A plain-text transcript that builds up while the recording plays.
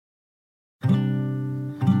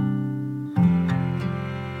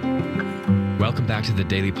Welcome back to the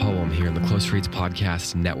Daily Poem here in the Close Reads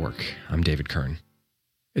Podcast Network. I'm David Kern.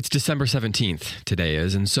 It's December 17th today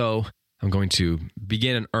is, and so I'm going to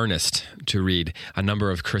begin in earnest to read a number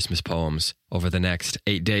of Christmas poems over the next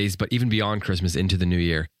 8 days, but even beyond Christmas into the new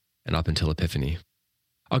year and up until Epiphany.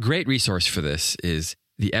 A great resource for this is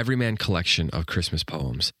the Everyman Collection of Christmas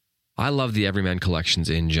Poems. I love the Everyman collections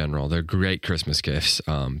in general. They're great Christmas gifts.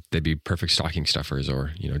 They'd be perfect stocking stuffers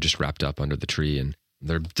or, just wrapped up under the tree, and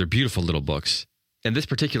they're beautiful little books. And this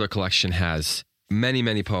particular collection has many,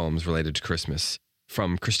 many poems related to Christmas,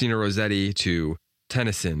 from Christina Rossetti to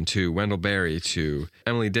Tennyson to Wendell Berry to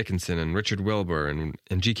Emily Dickinson and Richard Wilbur and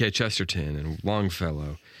G.K. Chesterton and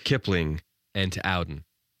Longfellow, Kipling, and to Auden.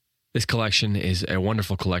 This collection is a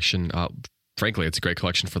wonderful collection. Frankly, it's a great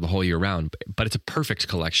collection for the whole year round, but it's a perfect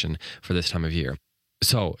collection for this time of year.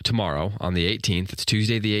 So tomorrow, on the 18th, it's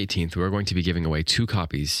Tuesday the 18th, we're going to be giving away 2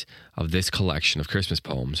 copies of this collection of Christmas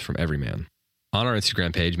poems from Everyman. On our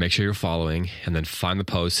Instagram page, make sure you're following, and then find the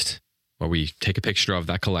post where we take a picture of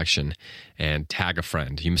that collection and tag a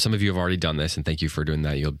friend. Some of you have already done this, and thank you for doing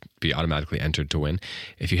that. You'll be automatically entered to win.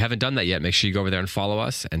 If you haven't done that yet, make sure you go over there and follow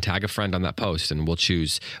us and tag a friend on that post, and we'll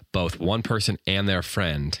choose both one person and their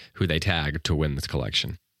friend who they tag to win this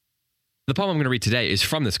collection. The poem I'm going to read today is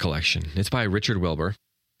from this collection. It's by Richard Wilbur,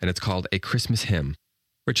 and it's called A Christmas Hymn.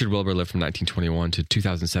 Richard Wilbur lived from 1921 to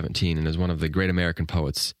 2017 and is one of the great American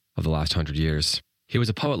poets of the last 100 years. He was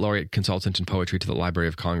a poet laureate consultant in poetry to the Library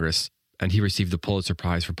of Congress, and he received the Pulitzer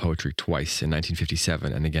Prize for Poetry twice in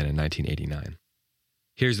 1957 and again in 1989.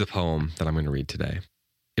 Here's the poem that I'm going to read today.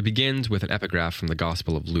 It begins with an epigraph from the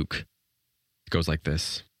Gospel of Luke. It goes like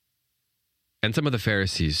this. And some of the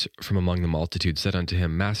Pharisees from among the multitude said unto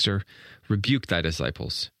him, Master, rebuke thy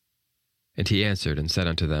disciples. And he answered and said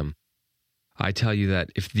unto them, I tell you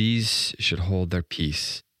that if these should hold their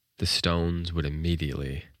peace, the stones would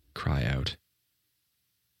immediately cry out.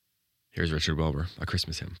 Here's Richard Wilbur, A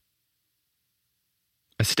Christmas Hymn.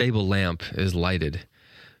 A stable lamp is lighted,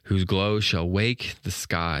 whose glow shall wake the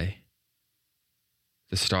sky.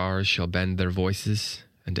 The stars shall bend their voices,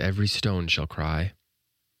 and every stone shall cry.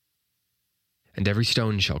 And every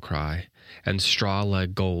stone shall cry, and straw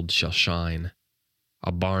like gold shall shine. A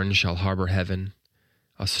barn shall harbor heaven,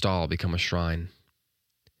 a stall become a shrine.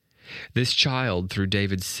 This child through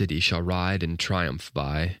David's city shall ride in triumph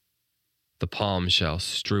by. The palm shall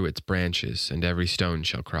strew its branches, and every stone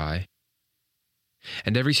shall cry.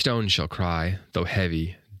 And every stone shall cry, though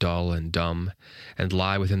heavy, dull, and dumb, and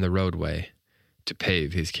lie within the roadway, to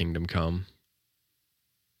pave his kingdom come.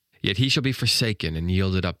 Yet he shall be forsaken and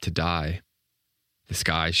yielded up to die. The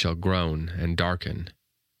sky shall groan and darken,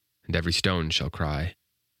 and every stone shall cry.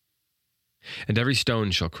 And every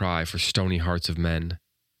stone shall cry for stony hearts of men,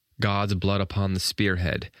 God's blood upon the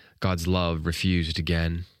spearhead, God's love refused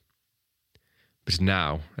again. But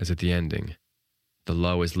now, as at the ending, the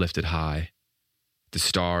low is lifted high. The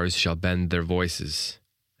stars shall bend their voices,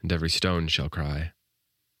 and every stone shall cry.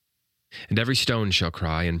 And every stone shall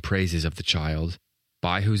cry in praises of the child,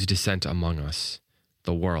 by whose descent among us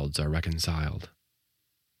the worlds are reconciled.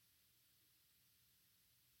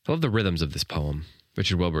 I love the rhythms of this poem.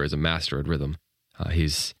 Richard Wilbur is a master at rhythm.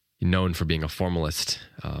 He's known for being a formalist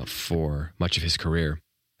for much of his career.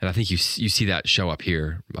 And I think you see that show up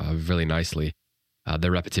here really nicely. The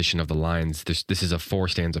repetition of the lines. This is a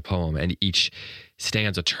 4-stanza poem, and each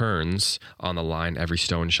stanza turns on the line, every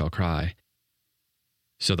stone shall cry.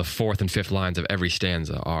 So the 4th and 5th lines of every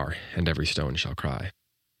stanza are, and every stone shall cry.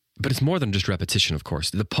 But it's more than just repetition, of course.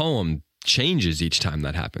 The poem changes each time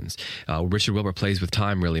that happens. Richard Wilbur plays with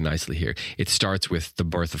time really nicely here. It starts with the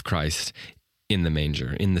birth of Christ in the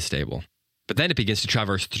manger, in the stable. But then it begins to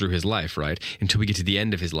traverse through his life, right? Until we get to the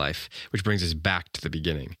end of his life, which brings us back to the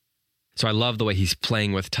beginning. So I love the way he's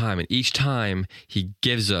playing with time. And each time he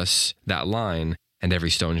gives us that line, and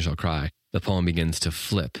every stone shall cry, the poem begins to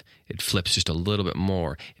flip. It flips just a little bit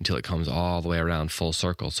more until it comes all the way around full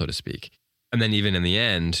circle, so to speak. And then even in the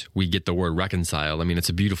end, we get the word reconciled. I mean, it's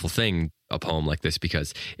a beautiful thing, a poem like this,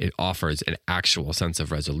 because it offers an actual sense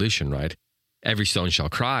of resolution, right? Every stone shall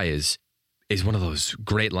cry is one of those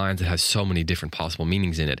great lines that has so many different possible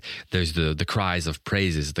meanings in it. There's the cries of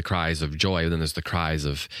praises, the cries of joy, then there's the cries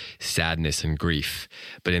of sadness and grief.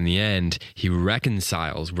 But in the end, he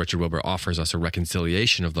reconciles. Richard Wilbur offers us a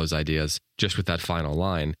reconciliation of those ideas just with that final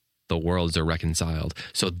line, the worlds are reconciled.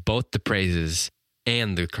 So both the praises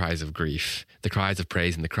and the cries of grief, the cries of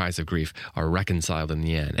praise and the cries of grief are reconciled in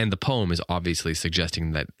the end. And the poem is obviously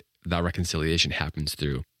suggesting that that reconciliation happens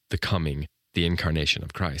through the incarnation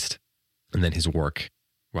of Christ, and then his work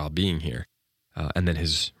while being here, and then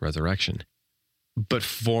his resurrection. But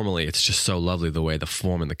formally, it's just so lovely the way the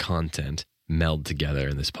form and the content meld together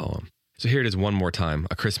in this poem. So here it is one more time,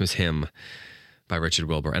 a Christmas hymn by Richard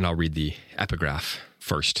Wilbur, and I'll read the epigraph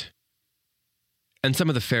first. And some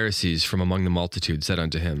of the Pharisees from among the multitude said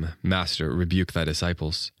unto him, Master, rebuke thy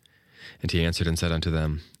disciples. And he answered and said unto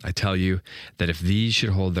them, I tell you that if these should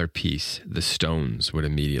hold their peace, the stones would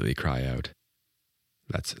immediately cry out.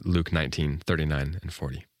 That's Luke 19:39 and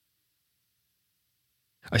 40.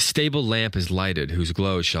 A stable lamp is lighted, whose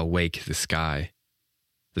glow shall wake the sky.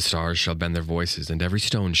 The stars shall bend their voices, and every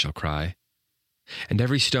stone shall cry. And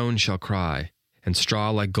every stone shall cry, and straw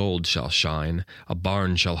like gold shall shine. A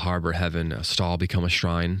barn shall harbor heaven, a stall become a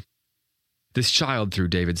shrine. This child through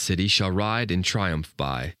David's city shall ride in triumph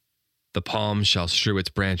by. The palm shall strew its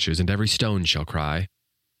branches, and every stone shall cry.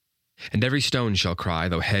 And every stone shall cry,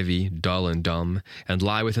 though heavy, dull, and dumb, and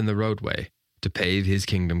lie within the roadway, to pave his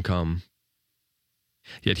kingdom come.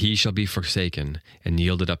 Yet he shall be forsaken, and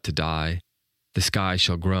yielded up to die. The sky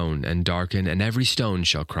shall groan and darken, and every stone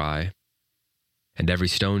shall cry. And every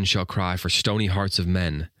stone shall cry for stony hearts of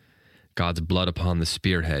men, God's blood upon the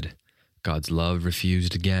spearhead, God's love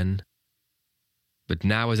refused again. But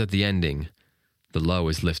now as at the ending, the low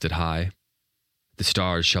is lifted high. The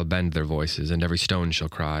stars shall bend their voices, and every stone shall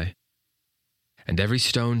cry. And every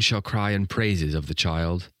stone shall cry in praises of the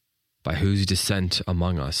child, by whose descent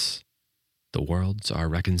among us the worlds are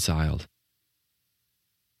reconciled.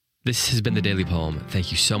 This has been the Daily Poem.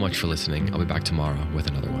 Thank you so much for listening. I'll be back tomorrow with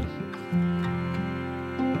another one.